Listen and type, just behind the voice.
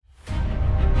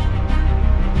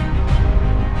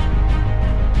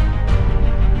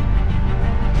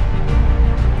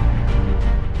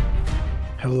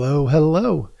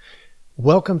hello.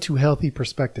 Welcome to Healthy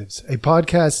Perspectives, a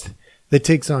podcast that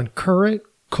takes on current,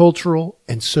 cultural,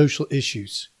 and social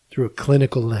issues through a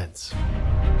clinical lens.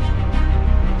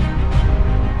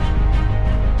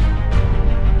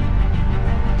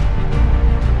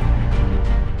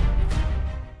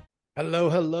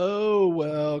 Hello.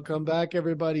 Welcome back,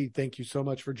 everybody. Thank you so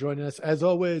much for joining us. As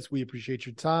always, we appreciate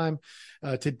your time.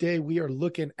 Today, we are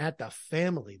looking at the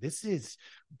family. This is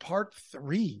part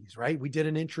 3, right? We did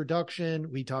an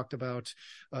introduction. We talked about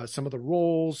some of the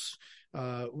roles.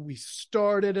 We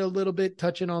started a little bit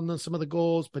touching on some of the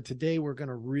goals, but today we're going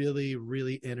to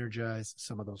really energize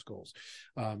some of those goals.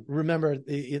 Remember,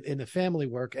 in the family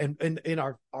work and in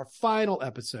our final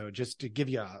episode, just to give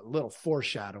you a little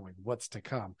foreshadowing what's to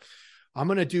come, I'm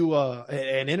going to do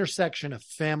an intersection of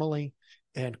family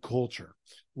and culture,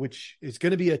 which is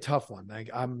going to be a tough one.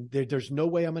 There's no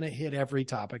way I'm going to hit every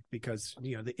topic because,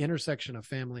 the intersection of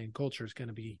family and culture is going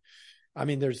to be,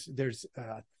 there's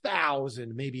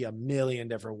 1,000, maybe 1,000,000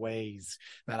 different ways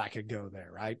that I could go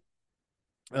there. Right.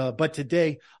 But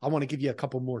today I want to give you a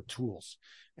couple more tools.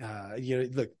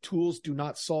 Look, tools do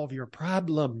not solve your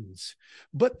problems,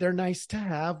 but they're nice to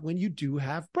have when you do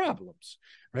have problems,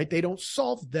 right? They don't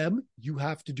solve them. You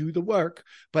have to do the work,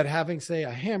 but having, say,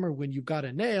 a hammer when you've got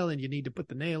a nail and you need to put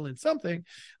the nail in something,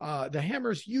 the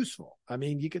hammer is useful.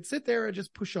 You could sit there and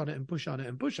just push on it and push on it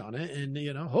and push on it. And,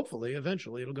 hopefully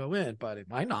eventually it'll go in, but it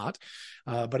might not.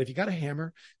 But if you got a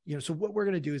hammer, so what we're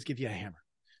going to do is give you a hammer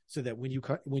so that when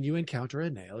you encounter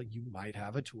a nail, you might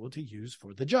have a tool to use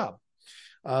for the job.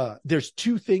 There's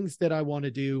 2 things that I want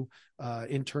to do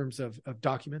in terms of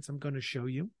documents I'm going to show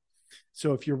you.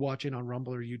 So if you're watching on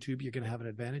Rumble or YouTube, you're going to have an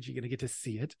advantage. You're going to get to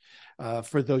see it.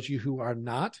 For those of you who are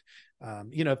not,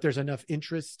 if there's enough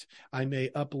interest, I may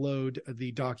upload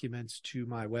the documents to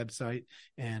my website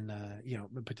and,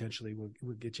 potentially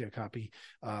we'll get you a copy.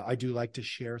 I do like to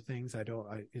share things.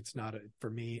 It's not for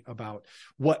me about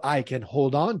what I can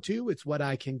hold on to. It's what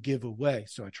I can give away.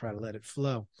 So I try to let it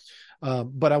flow.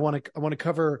 But I want to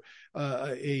cover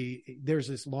there's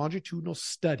this longitudinal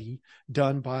study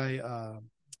done by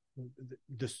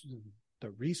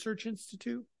the Research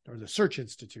Institute or the Search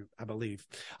Institute, I believe.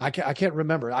 I can't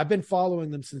remember. I've been following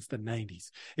them since the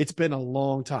 90s. It's been a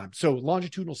long time. So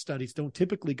longitudinal studies don't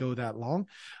typically go that long,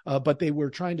 but they were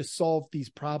trying to solve these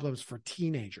problems for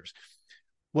teenagers.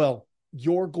 Well,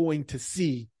 you're going to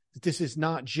see that this is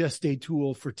not just a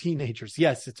tool for teenagers.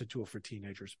 Yes, it's a tool for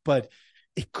teenagers, but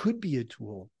it could be a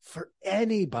tool for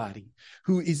anybody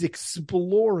who is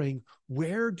exploring,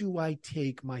 where do I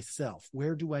take myself?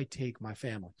 Where do I take my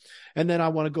family? And then I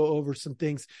want to go over some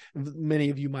things.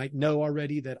 Many of you might know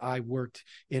already that I worked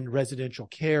in residential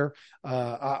care.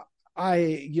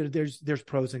 There's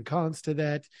pros and cons to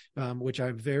that, which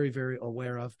I'm very, very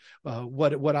aware of.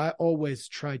 What I always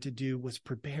tried to do was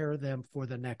prepare them for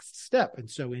the next step. And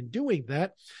so in doing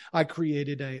that, I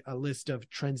created a list of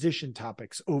transition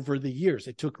topics over the years.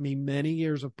 It took me many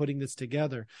years of putting this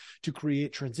together to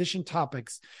create transition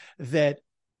topics that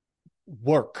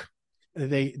work.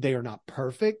 They are not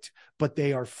perfect, but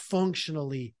they are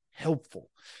functionally helpful.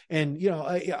 And,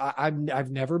 I've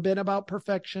never been about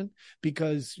perfection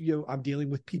because, I'm dealing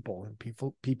with people and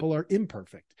people are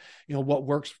imperfect. What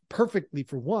works perfectly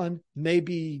for one may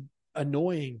be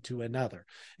annoying to another.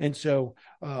 And so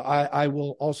I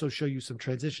will also show you some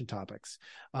transition topics.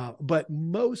 But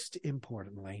most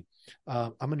importantly,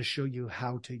 I'm going to show you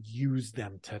how to use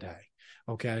them today.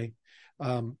 Okay.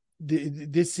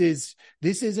 This is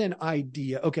an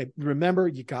idea. Okay. Remember,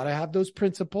 you got to have those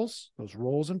principles, those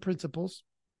roles and principles.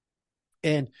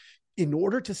 And in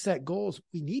order to set goals,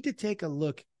 we need to take a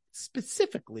look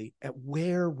specifically at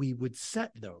where we would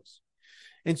set those.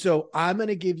 And so I'm going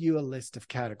to give you a list of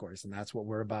categories, and that's what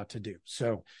we're about to do.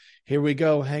 So here we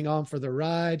go. Hang on for the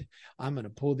ride. I'm going to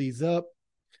pull these up,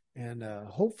 and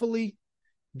hopefully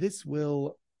this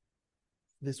will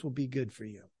be good for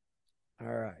you.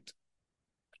 All right.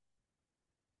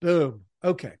 Boom.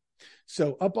 Okay.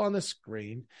 So up on the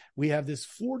screen, we have this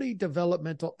 40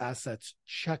 developmental assets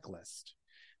checklist.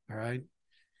 All right.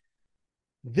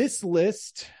 This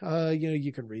list,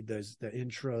 you can read the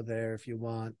intro there if you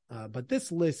want. But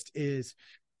this list is,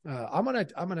 I'm going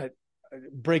to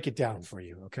break it down for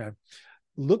you. Okay.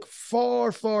 Look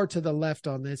far to the left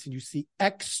on this and you see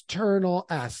external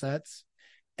assets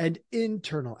and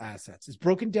internal assets. It's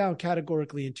broken down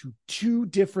categorically into 2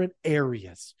 different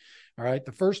areas. All right.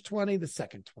 The first 20, the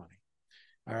second 20.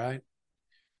 All right.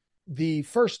 The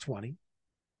first 20,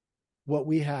 what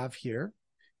we have here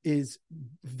is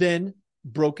then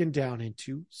broken down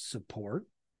into support,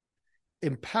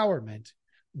 empowerment,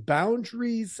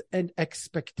 boundaries and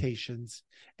expectations,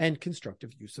 and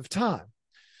constructive use of time.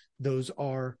 Those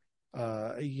are,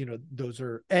 those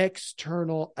are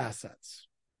external assets.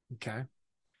 Okay.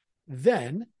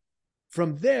 Then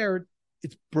from there,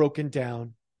 it's broken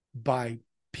down by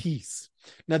piece.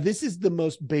 Now, this is the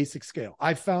most basic scale.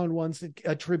 I found ones that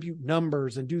attribute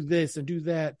numbers and do this and do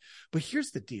that. But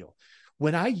here's the deal.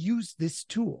 When I use this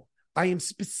tool, I am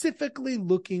specifically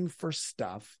looking for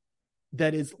stuff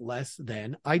that is less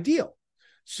than ideal.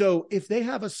 So if they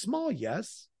have a small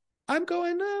yes, I'm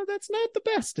going, no, that's not the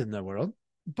best in the world,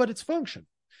 but it's function,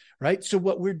 right? So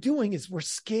what we're doing is we're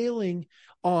scaling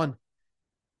on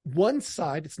one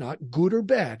side. It's not good or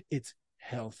bad. It's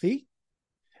healthy.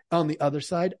 On the other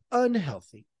side,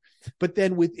 unhealthy. But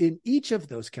then within each of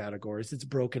those categories, it's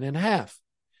broken in half.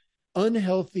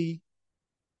 Unhealthy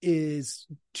is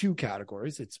two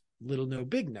categories. It's little no,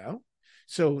 big no.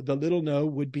 So the little no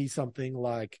would be something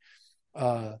like,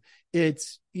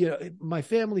 it's, my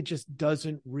family just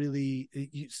doesn't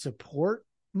really support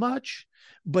much,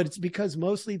 but it's because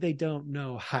mostly they don't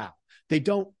know how. They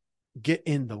don't get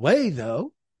in the way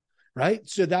though. Right.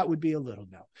 So that would be a little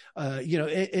no,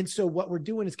 and so what we're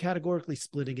doing is categorically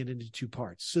splitting it into two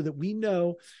parts so that we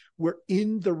know we're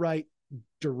in the right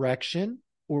direction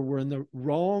or we're in the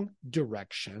wrong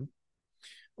direction.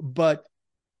 But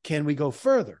can we go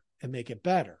further and make it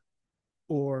better?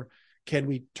 Or can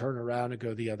we turn around and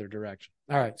go the other direction?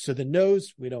 All right. So the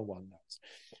no's, we don't want those.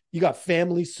 You got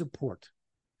family support.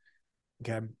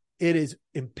 Okay. It is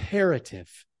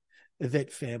imperative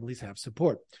that families have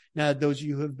support. Now, those of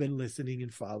you who have been listening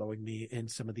and following me in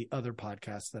some of the other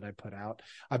podcasts that I put out,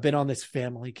 I've been on this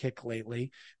family kick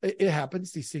lately. It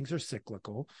happens. These things are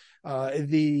cyclical.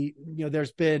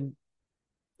 There's been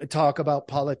talk about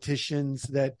politicians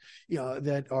that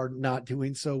are not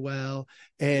doing so well.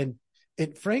 And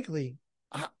frankly,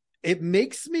 it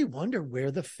makes me wonder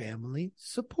where the family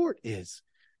support is.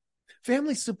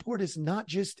 Family support is not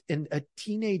just a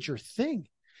teenager thing.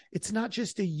 It's not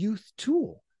just a youth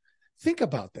tool. Think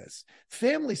about this.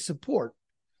 Family support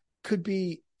could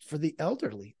be for the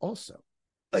elderly also.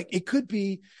 Like it could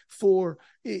be for,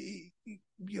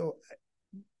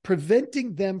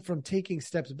 preventing them from taking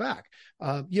steps back.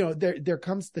 There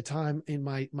comes the time in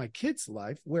my kid's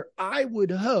life where I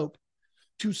would hope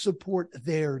to support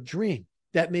their dream.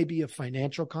 That may be a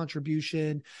financial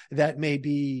contribution. That may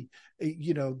be,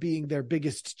 being their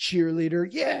biggest cheerleader.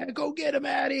 Yeah, go get him,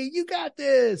 Addie. You got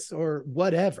this, or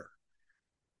whatever.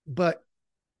 But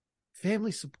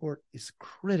family support is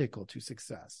critical to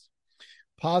success.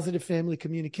 Positive family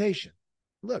communication.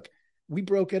 Look, we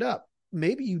broke it up.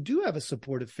 Maybe you do have a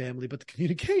supportive family, but the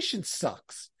communication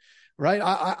sucks, right?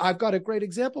 I've got a great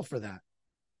example for that.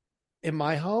 In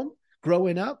my home,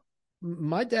 growing up,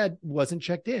 my dad wasn't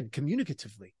checked in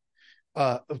communicatively.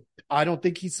 I don't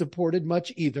think he supported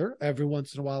much either. Every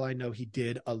once in a while, I know he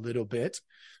did a little bit,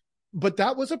 but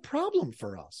that was a problem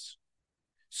for us.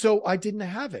 So I didn't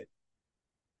have it.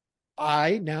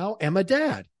 I now am a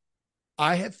dad.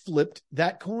 I have flipped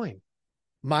that coin.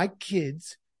 My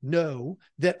kids know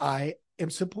that I am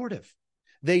supportive.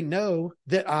 They know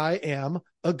that I am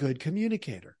a good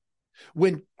communicator.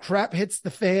 When crap hits the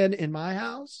fan in my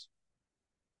house,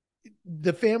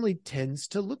 the family tends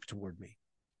to look toward me.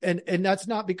 And that's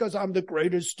not because I'm the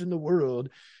greatest in the world.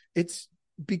 It's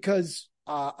because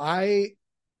I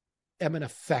am an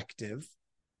effective,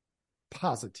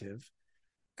 positive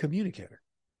communicator.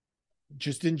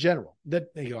 Just in general, that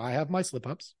I have my slip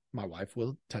ups. My wife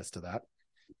will attest to that.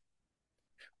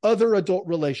 Other adult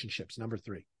relationships, number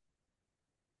 3.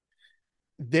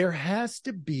 There has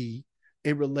to be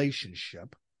a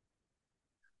relationship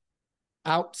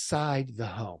outside the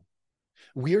home.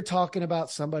 We're talking about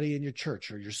somebody in your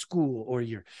church or your school or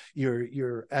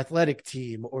your athletic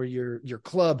team or your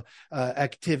club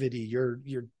activity,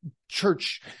 your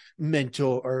church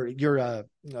mentor or your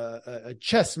a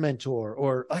chess mentor,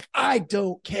 or like, I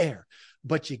don't care,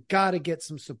 but you got to get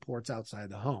some supports outside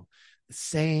the home. The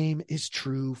same is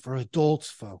true for adults,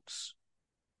 folks.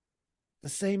 The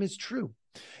same is true.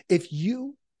 If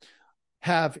you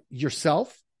have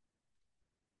yourself,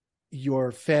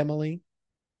 your family,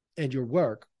 and your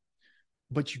work,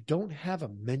 but you don't have a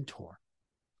mentor,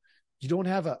 you don't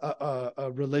have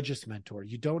a religious mentor,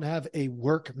 you don't have a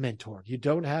work mentor, you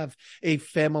don't have a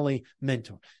family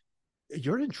mentor,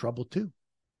 you're in trouble too.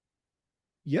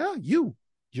 Yeah,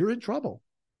 you're in trouble.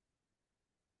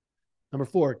 Number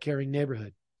 4, caring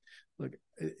neighborhood. Look,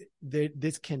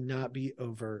 this cannot be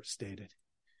overstated.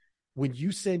 When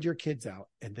you send your kids out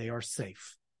and they are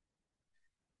safe,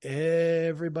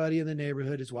 everybody in the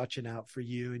neighborhood is watching out for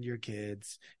you and your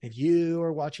kids, and you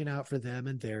are watching out for them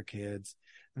and their kids.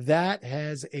 that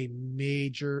has a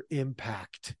major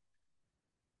impact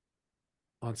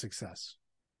on success.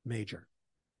 Major.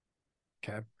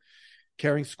 Okay.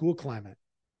 Caring school climate.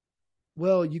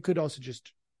 Well, you could also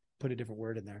just put a different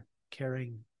word in there.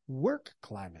 Caring work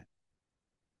climate.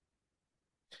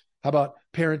 How about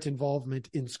parent involvement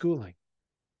in schooling?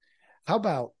 How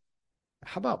about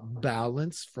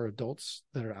balance for adults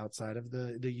that are outside of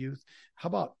the youth? How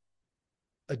about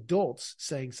adults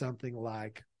saying something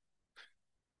like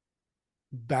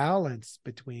balance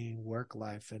between work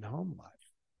life and home life?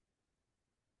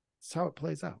 That's how it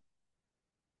plays out,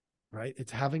 right?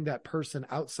 It's having that person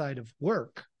outside of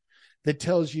work that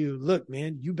tells you, look,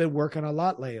 man, you've been working a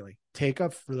lot lately. Take a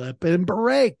flipping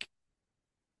break.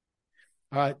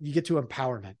 You get to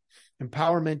empowerment.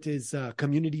 Empowerment is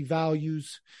community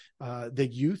values, the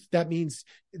youth. That means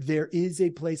there is a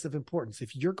place of importance.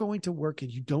 If you're going to work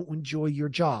and you don't enjoy your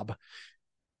job,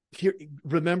 here,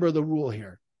 remember the rule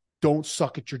here. Don't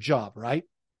suck at your job, right?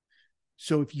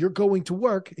 So if you're going to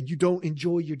work and you don't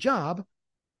enjoy your job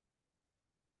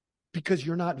because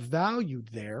you're not valued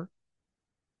there,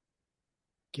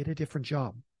 get a different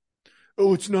job.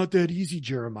 Oh, it's not that easy,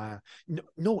 Jeremiah.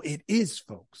 No, it is,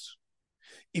 folks.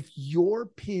 If you're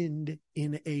pinned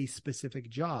in a specific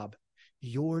job,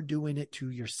 you're doing it to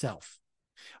yourself.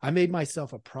 I made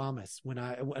myself a promise when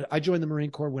I joined the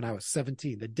Marine Corps when I was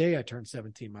 17. The day I turned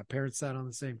 17, my parents sat on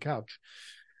the same couch.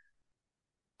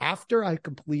 After I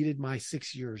completed my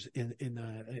 6 years in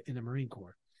the Marine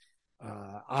Corps,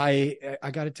 I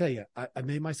got to tell you, I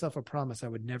made myself a promise I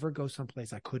would never go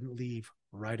someplace I couldn't leave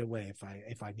right away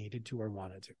if I needed to or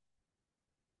wanted to,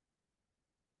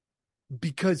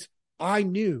 because I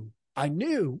knew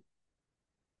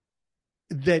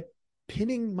that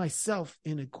pinning myself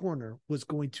in a corner was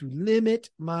going to limit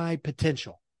my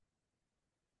potential.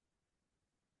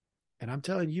 And I'm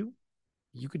telling you,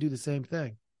 you could do the same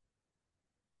thing.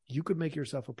 You could make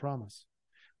yourself a promise.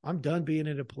 I'm done being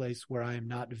in a place where I am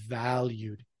not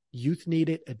valued. Youth need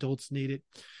it. Adults need it.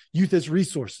 Youth as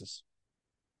resources.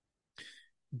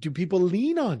 Do people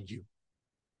lean on you?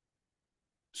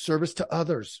 Service to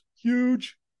others.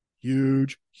 Huge,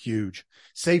 huge, huge.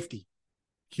 Safety.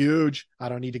 Huge. I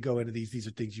don't need to go into these. These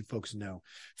are things you folks know.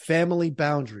 Family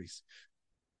boundaries.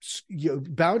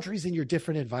 Boundaries in your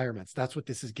different environments. That's what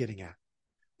this is getting at.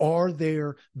 Are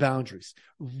there boundaries?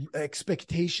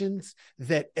 Expectations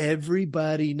that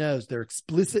everybody knows. They're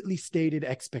explicitly stated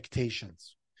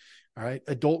expectations. All right.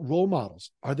 Adult role models.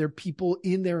 Are there people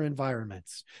in their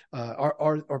environments?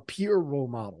 Are peer role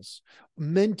models,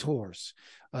 mentors?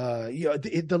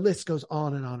 The list goes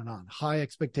on and on and on. High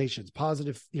expectations,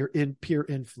 positive peer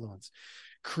influence,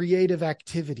 creative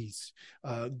activities,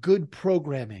 good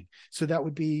programming. So that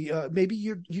would be maybe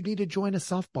you need to join a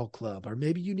softball club, or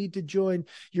maybe you need to join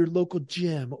your local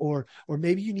gym, or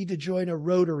maybe you need to join a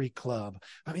Rotary club.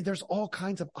 I mean, there's all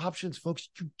kinds of options, folks.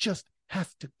 You just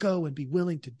have to go and be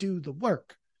willing to do the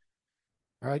work.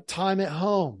 All right. Time at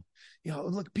home.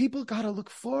 Look, people got to look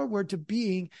forward to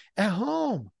being at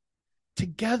home.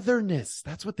 Togetherness.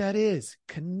 That's what that is.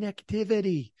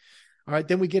 Connectivity. All right.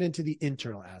 Then we get into the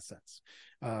internal assets,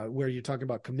 where you're talking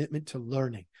about commitment to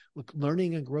learning. Look,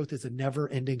 learning and growth is a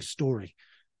never-ending story.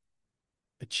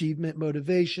 Achievement,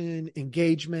 motivation,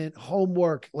 engagement,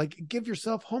 homework. Like, give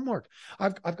yourself homework.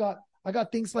 I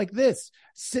got things like this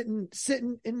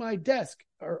sitting in my desk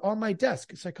or on my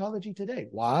desk, Psychology Today.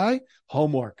 Why?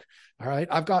 Homework. All right.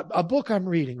 I've got a book I'm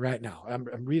reading right now. I'm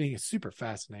reading, it's super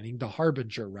fascinating, The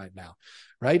Harbinger right now.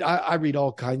 Right. I read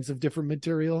all kinds of different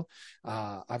material.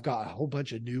 I've got a whole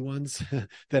bunch of new ones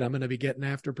that I'm going to be getting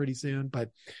after pretty soon, but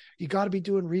you got to be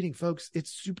doing reading, folks. It's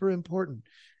super important.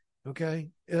 Okay.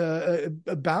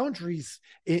 Boundaries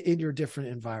in your different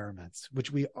environments,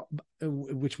 which we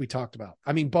talked about.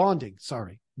 I mean, bonding,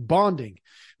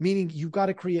 meaning you've got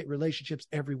to create relationships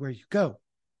everywhere you go.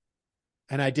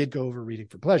 And I did go over reading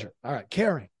for pleasure. All right.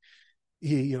 Caring,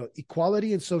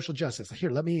 equality and social justice.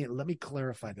 Here, let me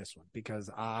clarify this one,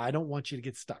 because I don't want you to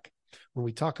get stuck. When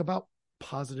we talk about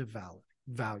positive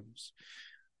values,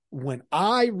 when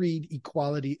I read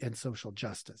equality and social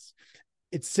justice,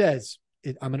 it says,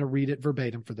 I'm going to read it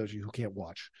verbatim for those of you who can't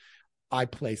watch. I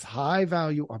place high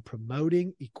value on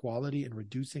promoting equality and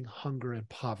reducing hunger and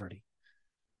poverty.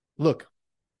 Look,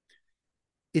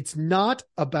 it's not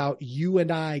about you and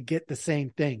I get the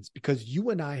same things, because you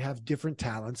and I have different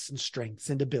talents and strengths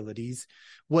and abilities.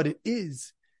 What it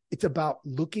is, it's about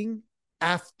looking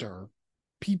after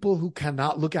people who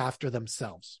cannot look after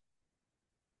themselves.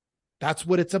 That's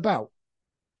what it's about.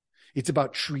 It's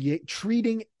about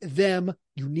treating them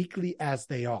uniquely as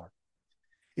they are.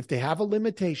 If they have a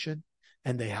limitation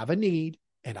and they have a need,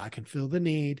 and I can fill the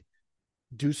need,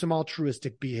 Do some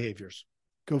altruistic behaviors.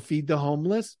 Go feed the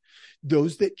homeless.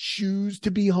 Those that choose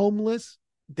to be homeless,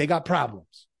 they got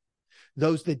problems.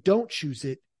 Those that don't choose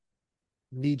it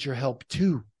need your help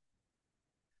too.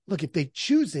 Look, if they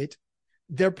choose it,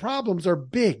 their problems are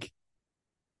big.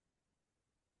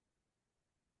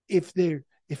 If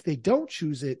they don't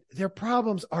choose it, their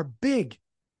problems are big.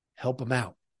 Help them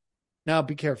out. Now,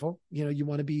 be careful. You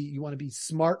want to be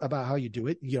smart about how you do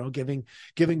it.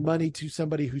 Giving money to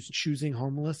somebody who's choosing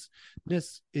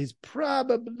homelessness is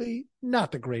probably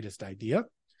not the greatest idea.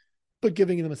 But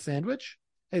giving them a sandwich,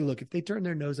 hey, look, if they turn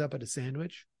their nose up at a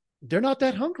sandwich, they're not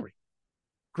that hungry.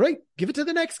 Great, give it to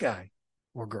the next guy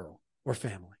or girl or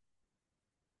family.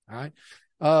 All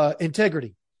right,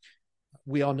 integrity.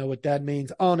 We all know what that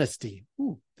means. Honesty.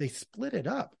 Ooh, they split it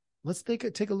up. Let's take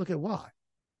a look at why.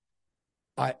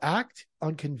 I act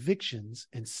on convictions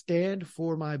and stand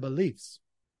for my beliefs.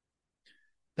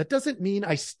 That doesn't mean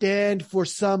I stand for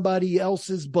somebody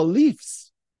else's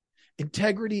beliefs.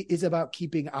 Integrity is about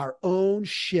keeping our own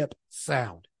ship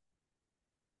sound.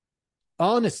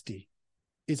 Honesty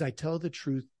is I tell the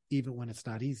truth even when it's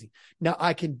not easy. Now,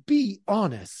 I can be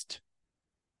honest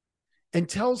and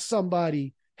tell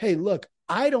somebody, hey, look,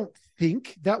 I don't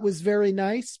think that was very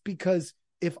nice, because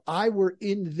if I were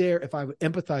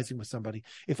empathizing with somebody,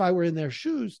 if I were in their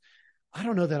shoes, I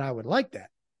don't know that I would like that.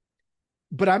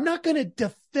 But I'm not going to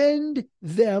defend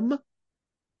them.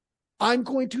 I'm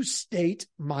going to state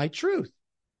my truth.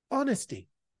 Honesty.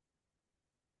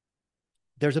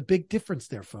 There's a big difference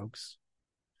there, folks.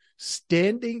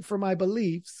 Standing for my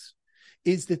beliefs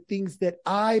is the things that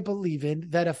I believe in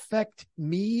that affect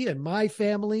me and my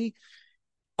family.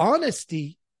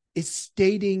 Honesty is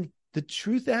stating the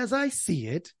truth as I see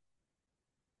it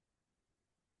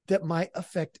that might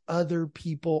affect other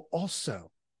people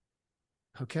also.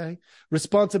 Okay?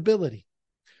 Responsibility,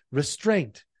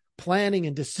 restraint, planning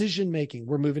and decision-making.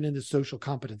 We're moving into social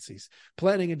competencies.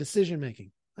 Planning and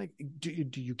decision-making. Like, do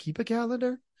you keep a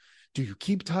calendar? Do you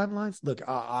keep timelines? Look,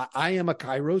 I am a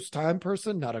Kairos time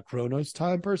person, not a Chronos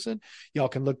time person. Y'all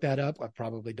can look that up. I've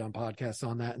probably done podcasts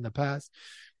on that in the past.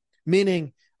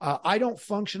 Meaning, I don't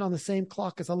function on the same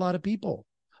clock as a lot of people.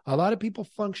 A lot of people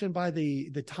function by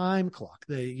the time clock,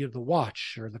 the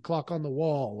watch or the clock on the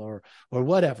wall or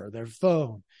whatever, their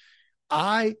phone.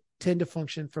 I tend to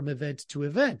function from event to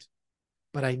event,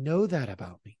 but I know that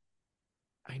about me.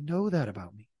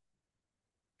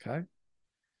 Okay.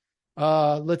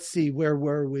 Let's see, where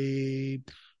were we?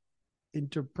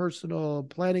 Interpersonal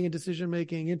planning and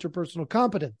decision-making, interpersonal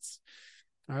competence.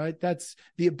 All right. That's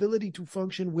the ability to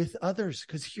function with others.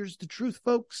 Because here's the truth,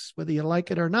 folks, whether you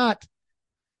like it or not.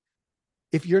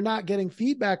 If you're not getting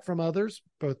feedback from others,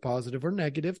 both positive or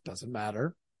negative, doesn't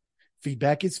matter.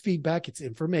 Feedback is feedback. It's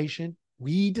information.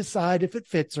 We decide if it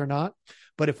fits or not.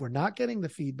 But if we're not getting the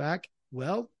feedback,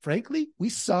 well, frankly, we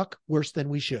suck worse than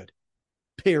we should.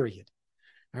 Period.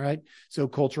 All right. So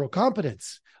cultural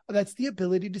competence, that's the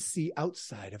ability to see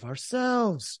outside of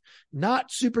ourselves,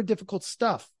 not super difficult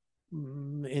stuff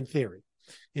in theory.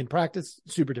 In practice,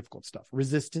 super difficult stuff.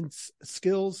 Resistance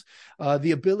skills,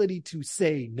 the ability to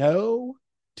say no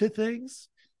to things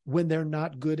when they're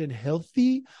not good and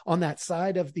healthy on that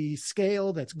side of the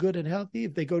scale that's good and healthy.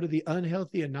 If they go to the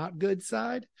unhealthy and not good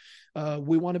side,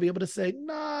 we want to be able to say,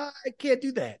 nah, I can't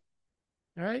do that.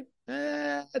 All right.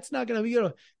 That's not going to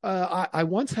be, I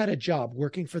once had a job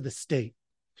working for the state,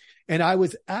 and I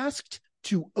was asked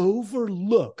to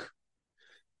overlook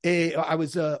I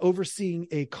was overseeing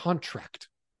a contract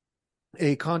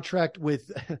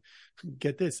with,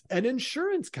 get this, an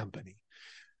insurance company.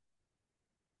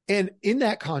 And in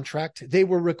that contract, they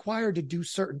were required to do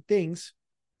certain things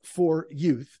for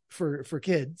youth, for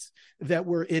kids that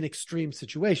were in extreme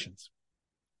situations.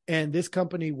 And this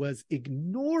company was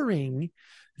ignoring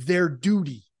their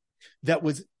duty that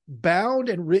was bound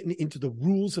and written into the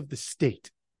rules of the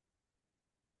state.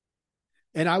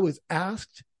 And I was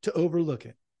asked to overlook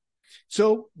it.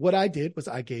 So what I did was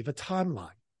I gave a timeline.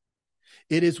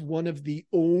 It is one of the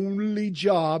only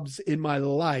jobs in my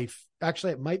life.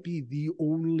 Actually, it might be the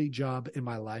only job in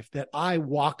my life that I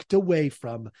walked away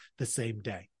from the same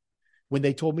day. When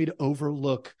they told me to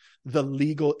overlook the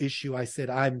legal issue, I said,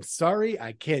 I'm sorry,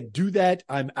 I can't do that.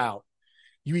 I'm out.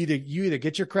 You either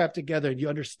get your crap together and you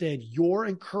understand you're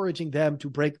encouraging them to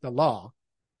break the law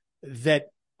that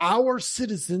our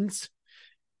citizens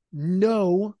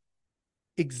know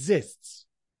exists.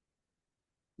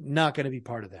 Not going to be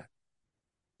part of that.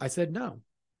 I said no.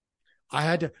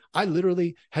 I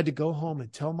literally had to go home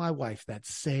and tell my wife that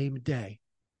same day,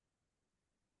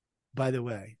 by the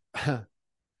way,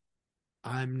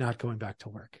 I'm not going back to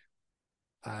work.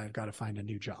 I've got to find a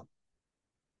new job.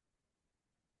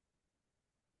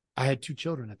 I had 2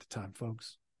 children at the time,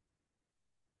 folks.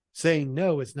 Saying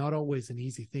no is not always an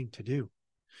easy thing to do.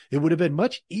 It would have been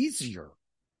much easier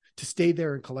to stay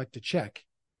there and collect a check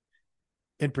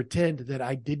and pretend that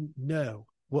I didn't know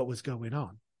what was going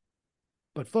on.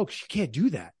 But folks, you can't do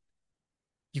that.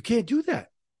 You can't do that.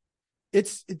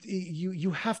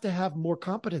 You have to have more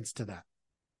competence to that.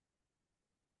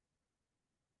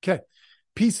 Okay.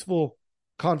 Peaceful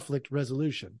conflict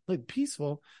resolution. Like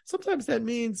peaceful, sometimes that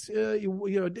means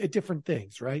different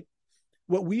things, right?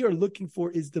 What we are looking for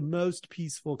is the most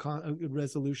peaceful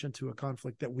resolution to a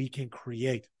conflict that we can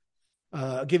create.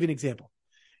 I'll give you an example.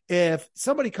 If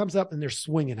somebody comes up and they're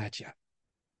swinging at you,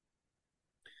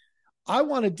 I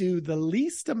want to do the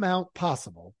least amount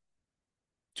possible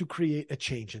to create a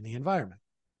change in the environment.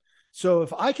 So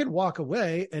if I can walk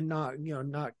away and not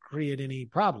create any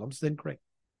problems, then great,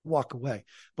 walk away.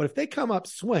 But if they come up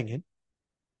swinging,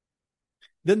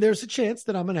 then there's a chance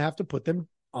that I'm going to have to put them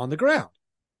on the ground.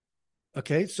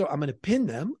 Okay, so I'm going to pin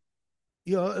them.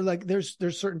 Like there's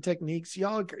certain techniques.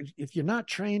 Y'all, if you're not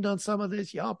trained on some of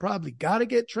this, y'all probably got to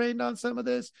get trained on some of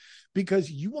this,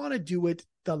 because you want to do it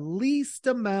the least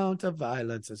amount of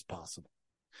violence as possible.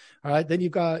 All right, then you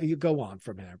go on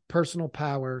from there. Personal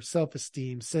power,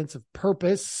 self-esteem, sense of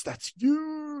purpose. That's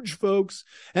huge, folks.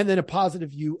 And then a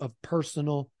positive view of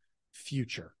personal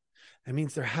future. That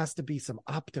means there has to be some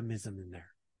optimism in there.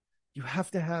 You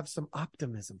have to have some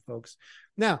optimism, folks.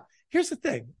 Now, here's the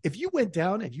thing. If you went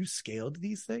down and you scaled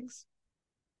these things,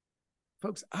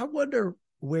 folks, I wonder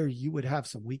where you would have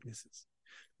some weaknesses.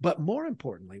 But more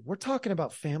importantly, we're talking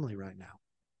about family right now.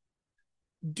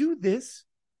 Do this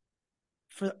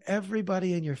for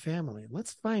everybody in your family.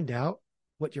 Let's find out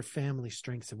what your family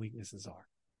strengths and weaknesses are.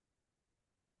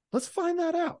 Let's find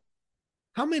that out.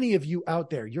 How many of you out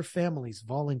there, your families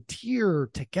volunteer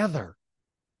together?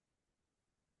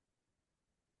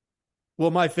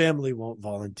 Well, my family won't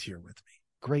volunteer with me.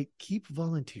 Great. Keep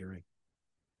volunteering.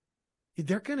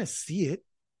 They're going to see it.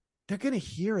 They're going to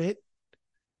hear it.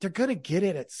 They're going to get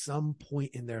it at some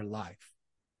point in their life.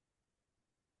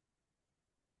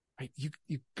 Right? You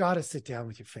got to sit down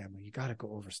with your family. You got to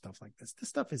go over stuff like this. This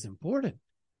stuff is important.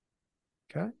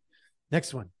 Okay.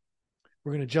 Next one.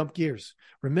 We're going to jump gears.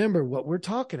 Remember what we're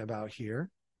talking about here.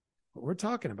 What we're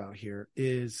talking about here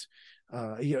is,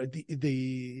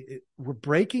 we're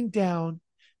breaking down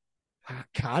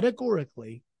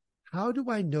categorically. How do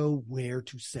I know where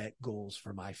to set goals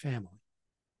for my family?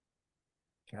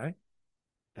 Okay.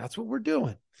 That's what we're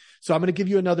doing. So I'm going to give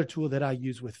you another tool that I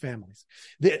use with families.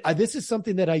 This is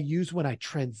something that I use when I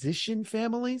transition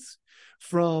families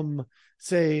from,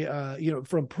 say,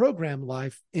 from program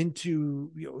life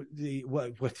into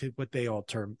what they all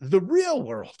term the real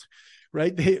world,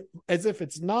 right? As if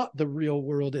it's not the real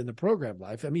world in the program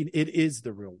life. I mean, it is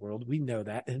the real world. We know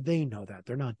that, and they know that.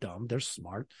 They're not dumb. They're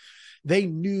smart. They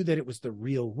knew that it was the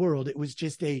real world. It was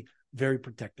just a very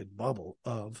protected bubble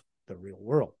of the real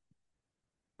world.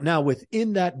 Now,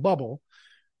 within that bubble,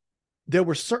 there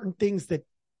were certain things that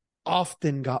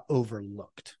often got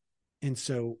overlooked. And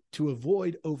so to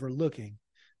avoid overlooking,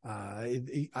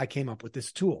 I came up with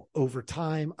this tool. Over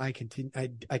time, I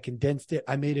condensed it.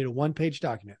 I made it a 1-page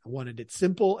document. I wanted it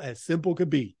simple as simple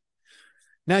could be.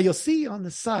 Now, you'll see on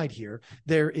the side here,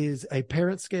 there is a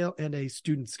parent scale and a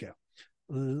student scale.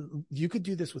 You could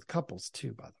do this with couples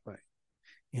too, by the way.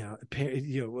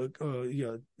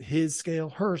 His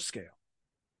scale, her scale,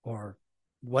 or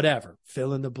whatever,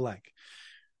 fill in the blank.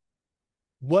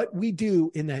 What we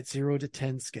do in that 0 to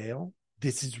 10 scale,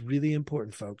 this is really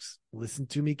important, folks. Listen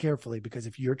to me carefully, because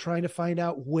if you're trying to find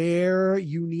out where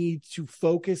you need to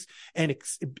focus and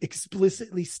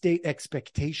explicitly state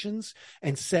expectations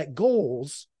and set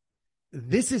goals,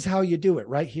 this is how you do it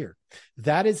right here.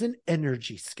 That is an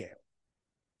energy scale.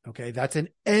 Okay, that's an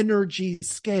energy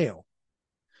scale,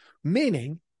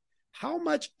 meaning how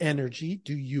much energy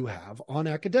do you have on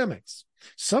academics?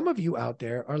 Some of you out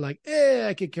there are like,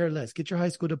 I could care less. Get your high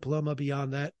school diploma.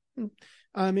 Beyond that,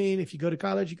 I mean, if you go to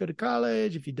college, you go to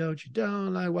college. If you don't, you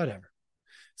don't. Like, whatever.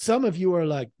 Some of you are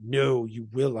like, no, you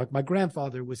will. Like my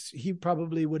grandfather he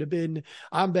probably would have been,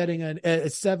 I'm betting a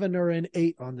 7 or an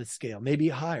 8 on the scale, maybe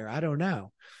higher. I don't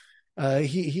know.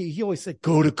 He always said,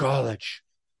 go to college.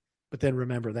 But then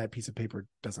remember, that piece of paper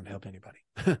doesn't help anybody,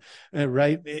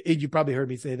 right? You probably heard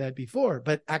me say that before,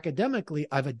 but academically,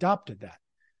 I've adopted that.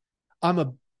 I'm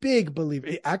a big believer.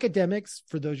 Academics,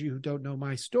 for those of you who don't know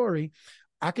my story,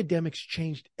 academics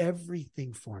changed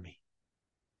everything for me.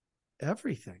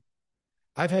 Everything.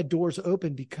 I've had doors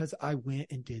open because I went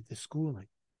and did the schooling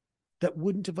that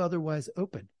wouldn't have otherwise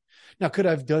opened. Now, could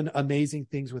I have done amazing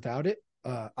things without it?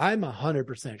 I'm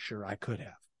 100% sure I could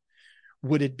have.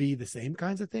 Would it be the same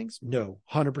kinds of things? No,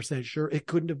 100% sure. It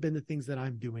couldn't have been the things that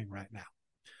I'm doing right now.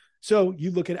 So you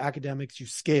look at academics, you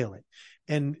scale it.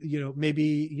 And,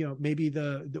 maybe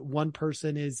the one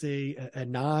person is a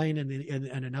 9 and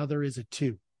another is a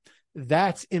 2.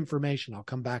 That's information. I'll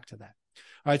come back to that.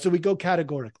 All right. So we go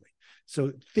categorically.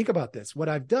 So think about this. What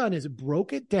I've done is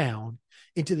broke it down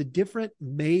into the different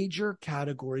major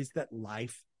categories that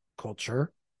life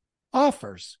culture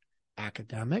offers: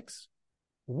 academics,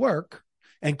 work,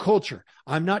 and culture.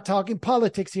 I'm not talking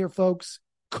politics here, folks.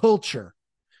 Culture.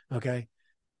 Okay.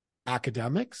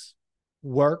 Academics,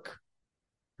 work,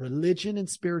 religion and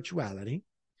spirituality,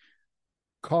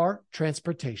 car,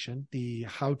 transportation, the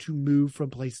how to move from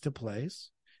place to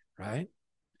place, right?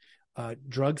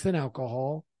 Drugs and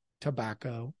alcohol,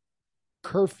 tobacco,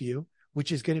 curfew,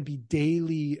 which is going to be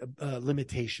daily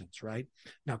limitations, right?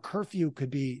 Now, curfew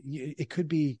could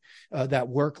be that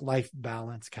work-life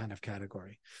balance kind of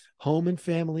category. Home and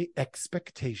family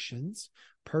expectations,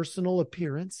 personal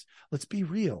appearance. Let's be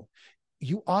real.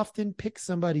 You often pick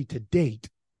somebody to date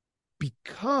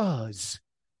because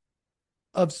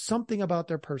of something about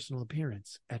their personal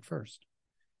appearance at first.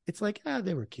 It's like,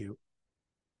 they were cute.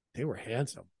 They were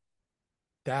handsome.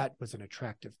 That was an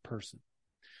attractive person.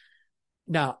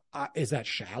 Now, is that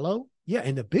shallow? Yeah,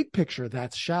 in the big picture,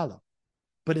 that's shallow.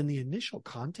 But in the initial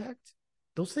contact,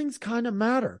 those things kind of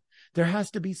matter. There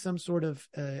has to be some sort of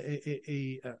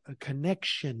a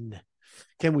connection.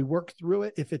 Can we work through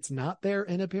it if it's not there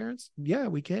in appearance? Yeah,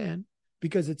 we can,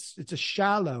 because it's a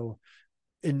shallow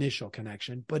initial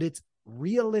connection, but it's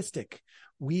realistic.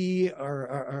 We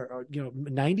are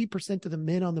 90% of the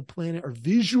men on the planet are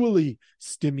visually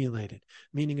stimulated,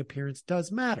 meaning appearance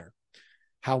does matter.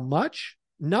 How much?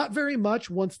 Not very much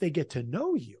once they get to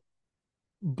know you,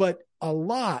 but a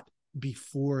lot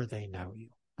before they know you,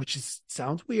 which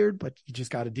sounds weird, but you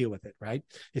just got to deal with it, right?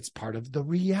 It's part of the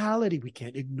reality. We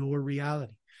can't ignore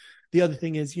reality. The other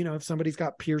thing is, if somebody's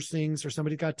got piercings or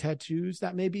somebody's got tattoos,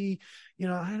 that may be,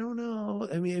 I don't know.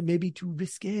 I mean, it may be too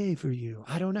risque for you.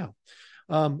 I don't know.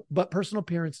 But personal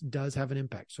appearance does have an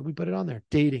impact. So we put it on there.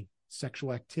 Dating,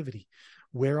 sexual activity.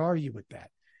 Where are you with that,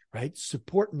 right?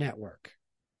 Support network.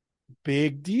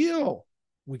 Big deal.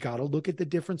 We got to look at the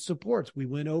different supports. We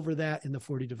went over that in the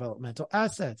 40 developmental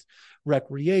assets.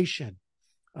 Recreation.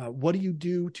 What do you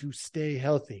do to stay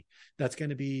healthy? That's going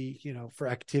to be, for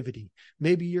activity.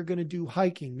 Maybe you're going to do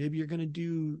hiking. Maybe you're going to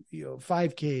do,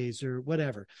 5Ks or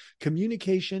whatever.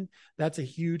 Communication, that's a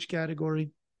huge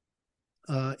category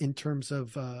in terms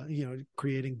of,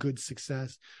 creating good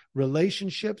success.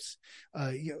 Relationships.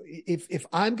 If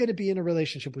I'm going to be in a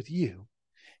relationship with you,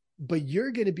 but you're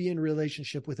going to be in a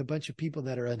relationship with a bunch of people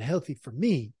that are unhealthy for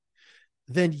me,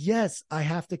 then yes, I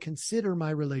have to consider my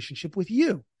relationship with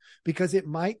you, because it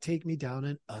might take me down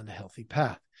an unhealthy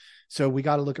path. So we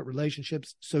got to look at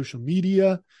relationships. Social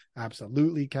media,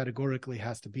 absolutely, categorically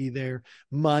has to be there.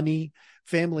 Money.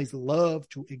 Families love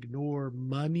to ignore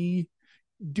money.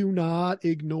 Do not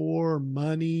ignore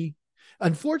money.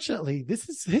 Unfortunately, this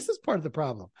is part of the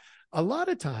problem. A lot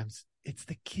of times it's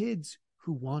the kids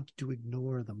who want to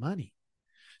ignore the money.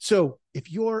 So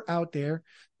if you're out there,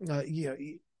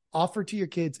 offer to your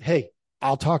kids, hey,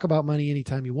 I'll talk about money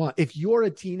anytime you want. If you're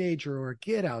a teenager or a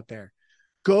kid out there,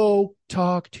 go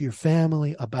talk to your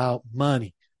family about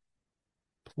money.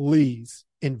 Please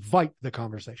invite the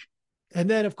conversation. And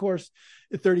then, of course,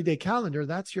 the 30-day calendar,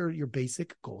 that's your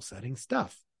basic goal-setting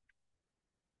stuff.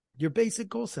 Your basic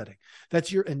goal setting.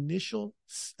 That's your initial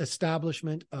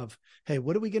establishment of, hey,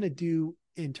 what are we going to do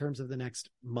in terms of the next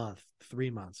month, 3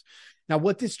 months? Now,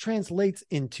 what this translates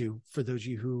into, for those of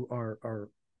you who are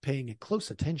paying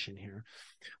close attention here,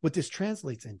 what this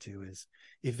translates into is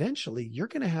eventually you're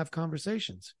going to have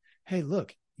conversations. Hey,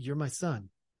 look, you're my son.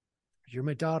 You're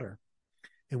my daughter.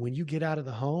 And when you get out of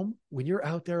the home, when you're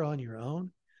out there on your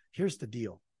own, here's the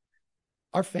deal.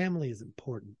 Our family is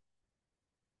important.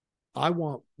 I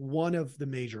want one of the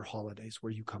major holidays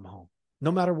where you come home,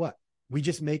 no matter what. We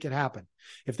just make it happen.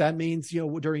 If that means,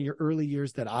 during your early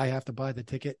years that I have to buy the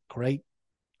ticket, great.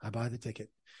 I buy the ticket.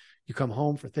 You come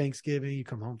home for Thanksgiving, you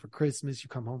come home for Christmas, you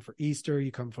come home for Easter,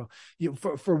 you come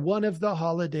for one of the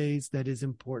holidays that is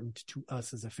important to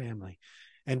us as a family,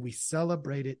 and we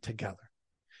celebrate it together.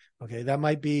 Okay. That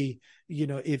might be,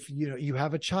 if you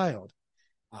have a child,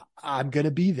 I'm going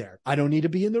to be there. I don't need to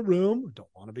be in the room. Don't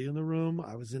want to be in the room.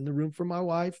 I was in the room for my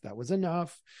wife. That was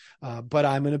enough. But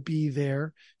I'm going to be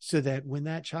there so that when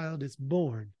that child is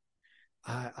born,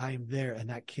 I am there. And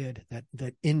that kid,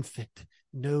 that infant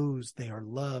knows they are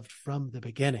loved from the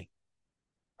beginning,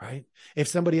 right? If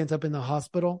somebody ends up in the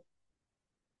hospital,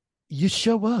 you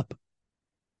show up.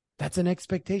 That's an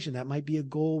expectation. That might be a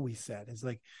goal we set. It's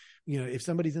like, if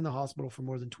somebody's in the hospital for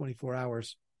more than 24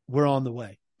 hours, we're on the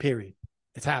way, period.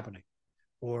 It's happening.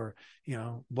 Or,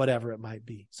 whatever it might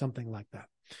be, something like that.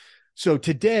 So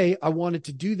today I wanted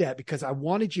to do that because I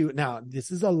wanted you. Now,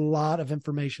 this is a lot of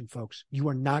information, folks. You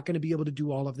are not going to be able to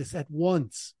do all of this at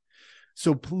once.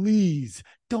 So please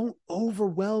don't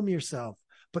overwhelm yourself.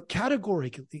 But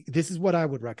categorically, this is what I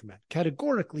would recommend.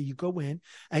 Categorically, you go in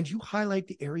and you highlight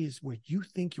the areas where you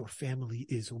think your family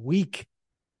is weak.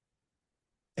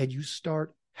 And you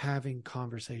start having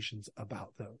conversations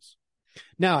about those.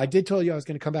 Now, I did tell you I was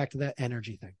going to come back to that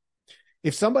energy thing.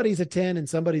 If somebody's a 10 and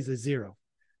somebody's a 0,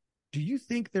 do you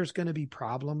think there's going to be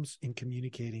problems in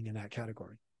communicating in that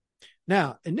category?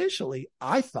 Now, initially,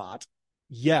 I thought,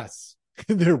 yes,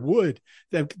 there would.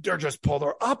 They're just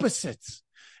polar opposites.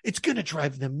 It's going to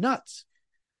drive them nuts.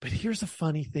 But here's a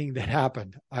funny thing that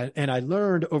happened. I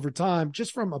learned over time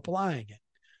just from applying it.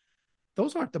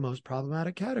 Those aren't the most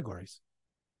problematic categories.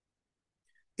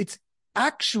 It's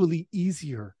actually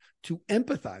easier to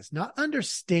empathize, not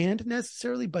understand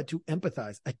necessarily, but to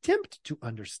empathize, attempt to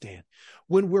understand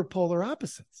when we're polar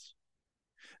opposites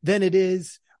than it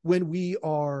is when we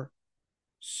are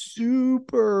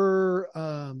super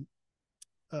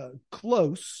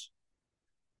close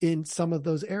in some of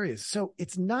those areas. So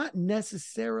it's not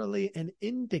necessarily an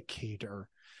indicator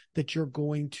that you're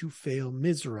going to fail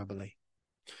miserably.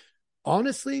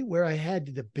 Honestly, where I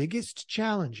had the biggest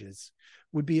challenges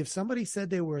would be if somebody said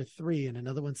they were a 3 and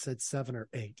another one said 7 or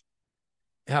 8.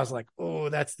 And I was like, oh,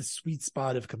 that's the sweet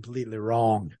spot of completely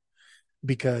wrong.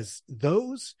 Because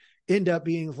those end up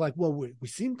being like, well, we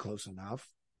seem close enough,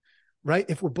 right?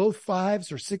 If we're both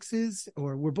 5s or 6s,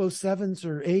 or we're both 7s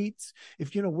or 8s,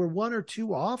 if, we're 1 or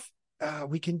 2 off,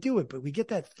 we can do it. But we get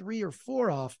that 3 or 4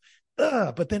 off.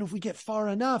 But then if we get far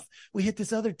enough, we hit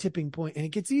this other tipping point and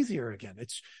it gets easier again.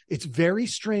 It's very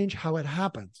strange how it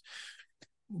happens.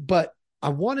 But I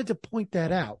wanted to point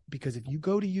that out because if you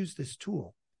go to use this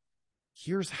tool,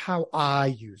 here's how I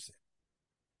use it.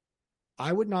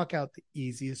 I would knock out the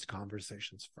easiest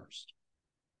conversations first.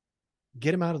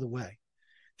 Get them out of the way.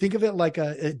 Think of it like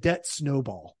a debt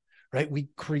snowball, right? We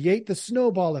create the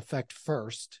snowball effect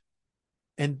first,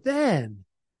 and then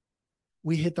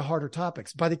we hit the harder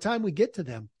topics. By the time we get to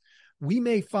them, we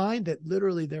may find that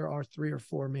literally there are 3 or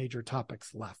 4 major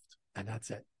topics left, and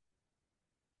that's it.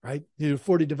 Right?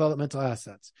 40 developmental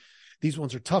assets. These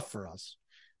ones are tough for us.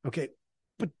 Okay.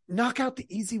 But knock out the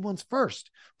easy ones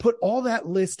first. Put all that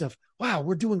list of, wow,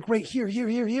 we're doing great here.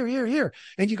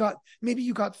 And you got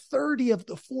 30 of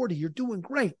the 40. You're doing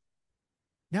great.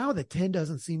 Now the 10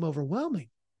 doesn't seem overwhelming,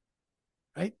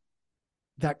 right?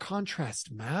 That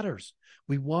contrast matters.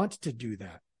 We want to do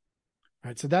that.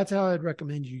 Right. So that's how I'd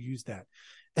recommend you use that.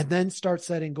 And then start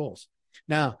setting goals.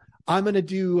 Now, I'm going to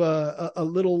do a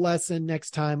little lesson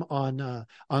next time on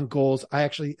goals. I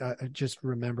actually just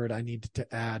remembered I needed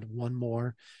to add one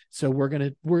more. So we're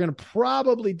going to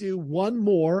probably do one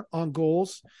more on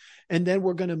goals, and then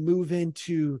we're going to move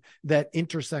into that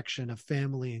intersection of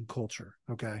family and culture.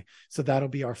 Okay. So that'll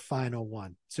be our final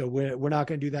one. So we're not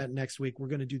going to do that next week. We're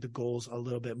going to do the goals a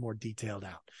little bit more detailed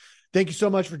out. Thank you so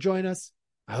much for joining us.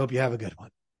 I hope you have a good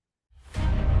one.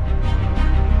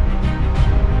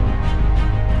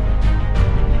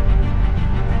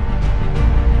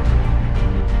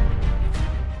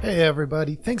 Hey,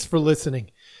 everybody. Thanks for listening.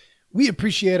 We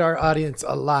appreciate our audience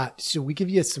a lot, so we give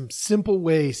you some simple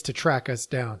ways to track us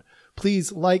down.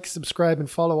 Please like, subscribe, and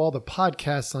follow all the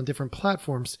podcasts on different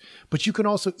platforms, but you can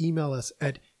also email us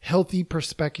at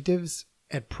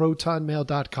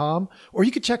healthyperspectives@protonmail.com, or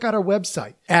you can check out our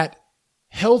website at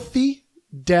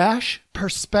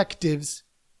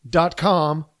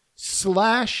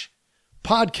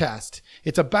healthy-perspectives.com/podcast.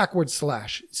 It's a backward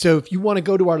slash. So if you want to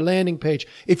go to our landing page,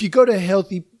 if you go to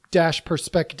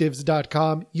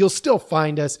healthy-perspectives.com, you'll still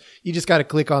find us. You just got to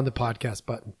click on the podcast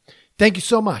button. Thank you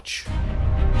so much.